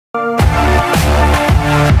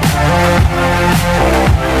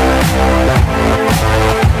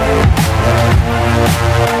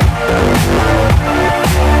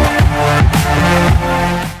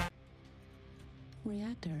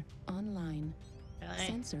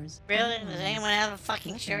Really? Sensors Really? online. Does anyone have a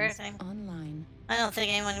fucking sure Weapons thing? online. I don't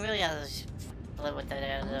think anyone really has a clue what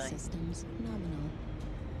they're All doing. systems nominal.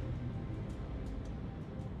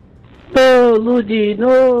 No, Luigi,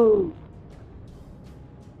 no!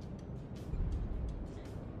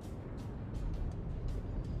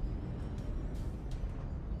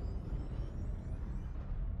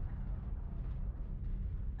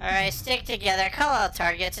 Alright, stick together, call out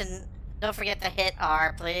targets, and don't forget to hit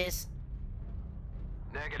R, please.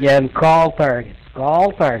 Negative. Yeah, and call targets.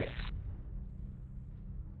 Call targets.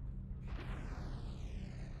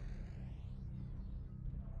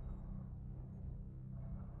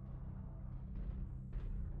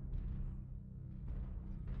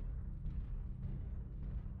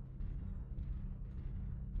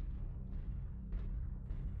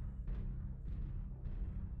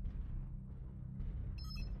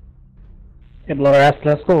 Hey, Laura,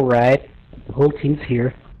 let's go right. The whole team's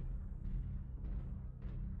here.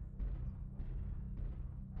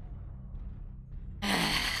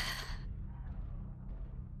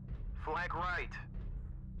 Flank right.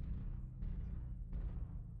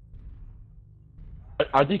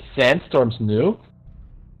 Are these sandstorms new?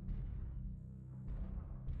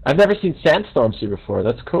 I've never seen sandstorms here before.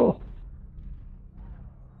 That's cool.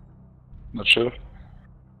 Not sure.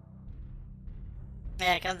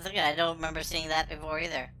 Yeah, come to think of it, I don't remember seeing that before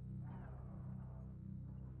either.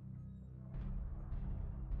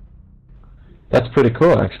 That's pretty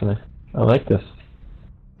cool, actually. I like this.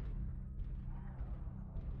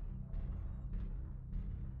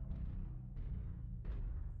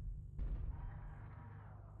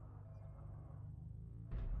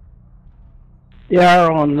 They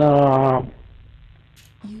are on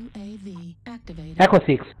UAV activated. Echo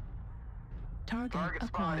 6. Target Target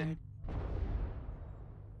acquired. spotted.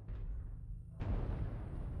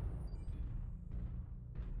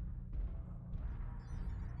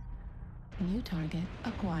 New target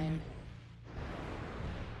acquired.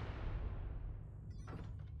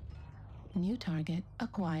 New target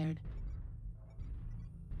acquired.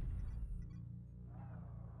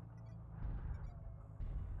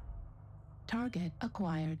 Target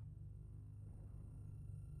acquired.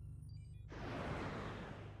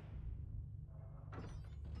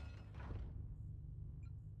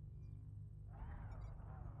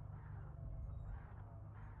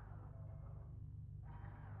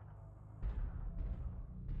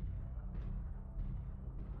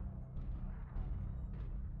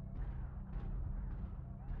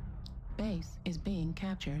 Base is being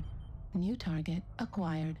captured. New target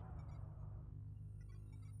acquired.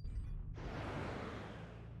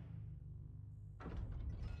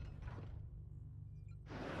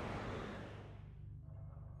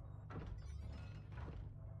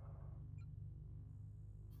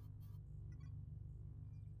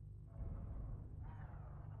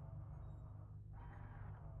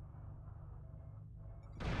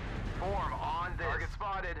 Form on this. Target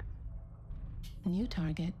spotted. New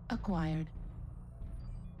target acquired.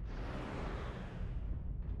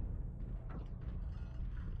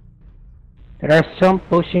 There are some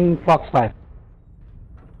pushing Fox 5.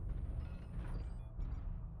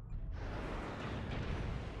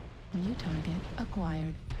 New target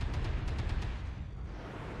acquired.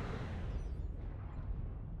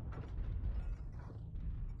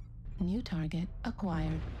 New target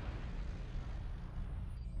acquired.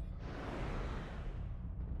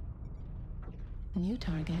 New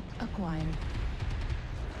target acquired.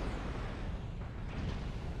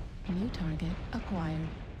 New target acquired.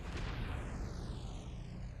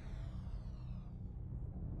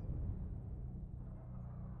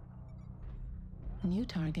 New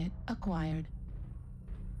target acquired.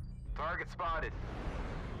 Target spotted.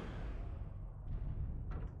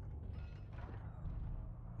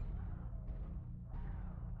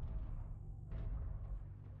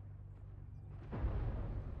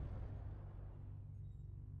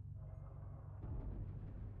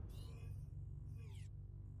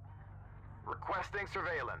 Requesting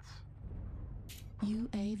surveillance.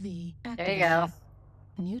 UAV activated. There you go.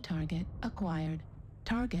 New target acquired.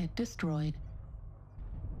 Target destroyed.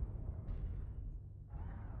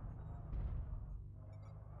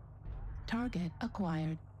 Target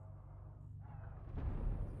acquired.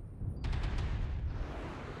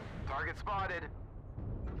 Target spotted.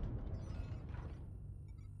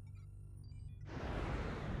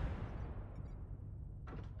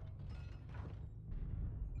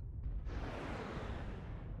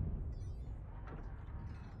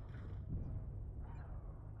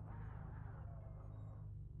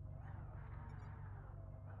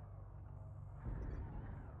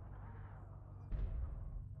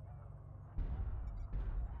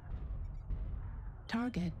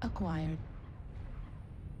 Target acquired.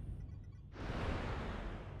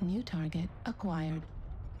 New target acquired.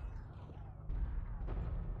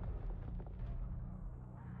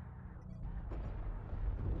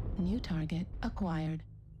 New target acquired.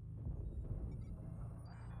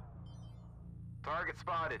 Target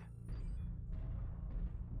spotted.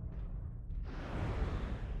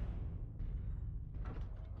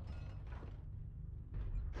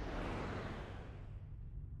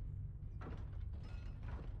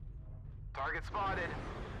 Target spotted.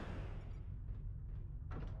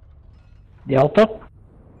 Delta,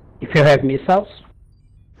 if you have missiles.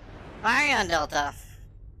 Firing on Delta.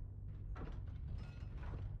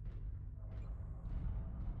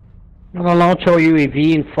 I'm gonna launch our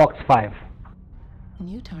UAV in Fox 5.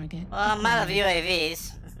 New target. Well, I'm out of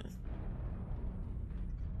UAVs.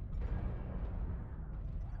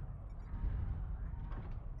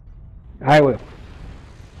 I will.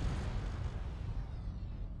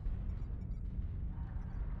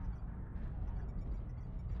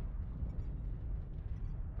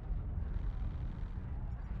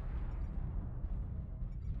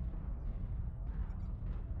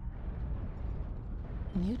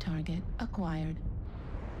 New target acquired.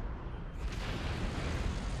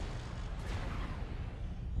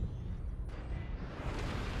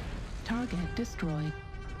 Target destroyed.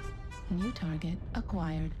 New target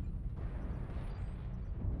acquired.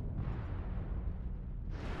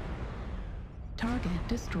 Target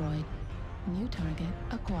destroyed. New target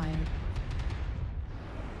acquired.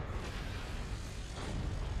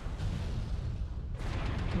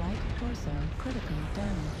 Right torso critical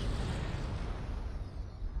damage.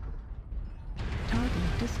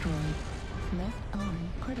 Target destroyed. Left arm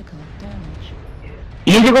critical damage.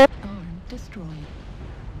 Indigo? Arm destroyed.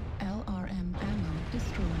 LRM ammo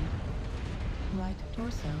destroyed. Right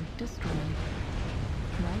torso destroyed.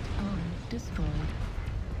 Right arm destroyed.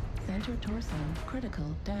 Center torso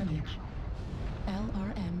critical damage.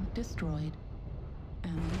 LRM destroyed.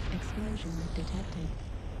 Ammo explosion detected.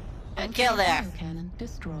 Good kill there. Cannon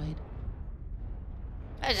destroyed.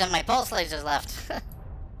 I just have my pulse lasers left.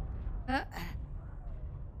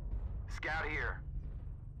 Scout here.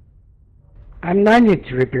 I'm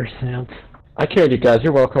 93%. I carried you guys,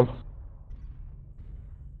 you're welcome.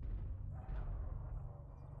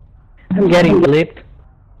 I'm getting blipped.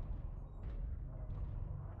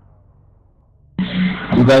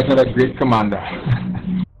 You guys are a great commander.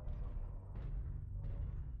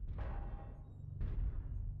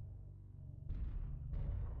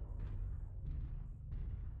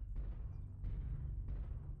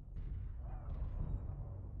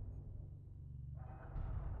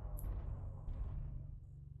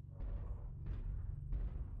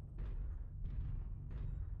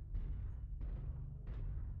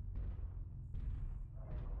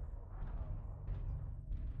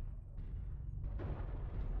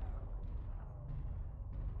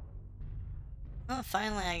 Well,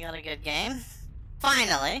 finally I got a good game.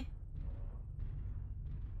 Finally!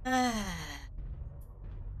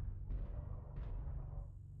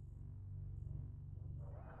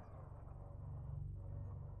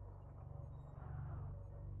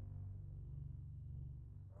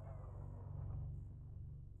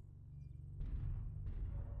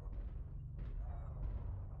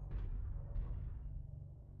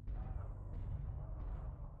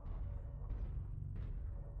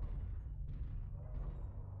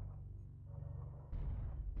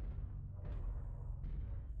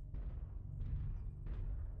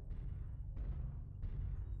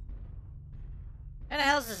 Where the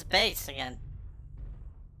hell's this base again?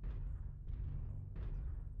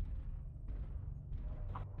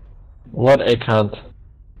 What a cunt.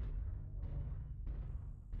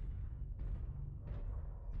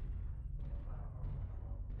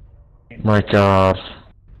 My god.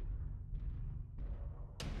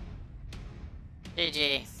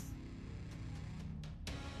 GG.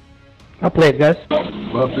 I'll play it, guys.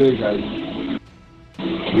 Well played, guys.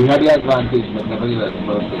 You had the advantage, but nevertheless,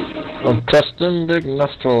 well played. I'm testing big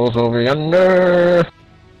nostrils over yonder.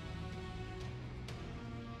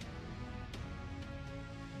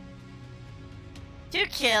 Two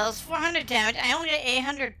kills, 400 damage, I only get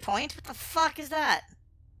 800 points? What the fuck is that?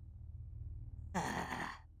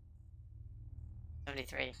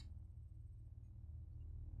 73.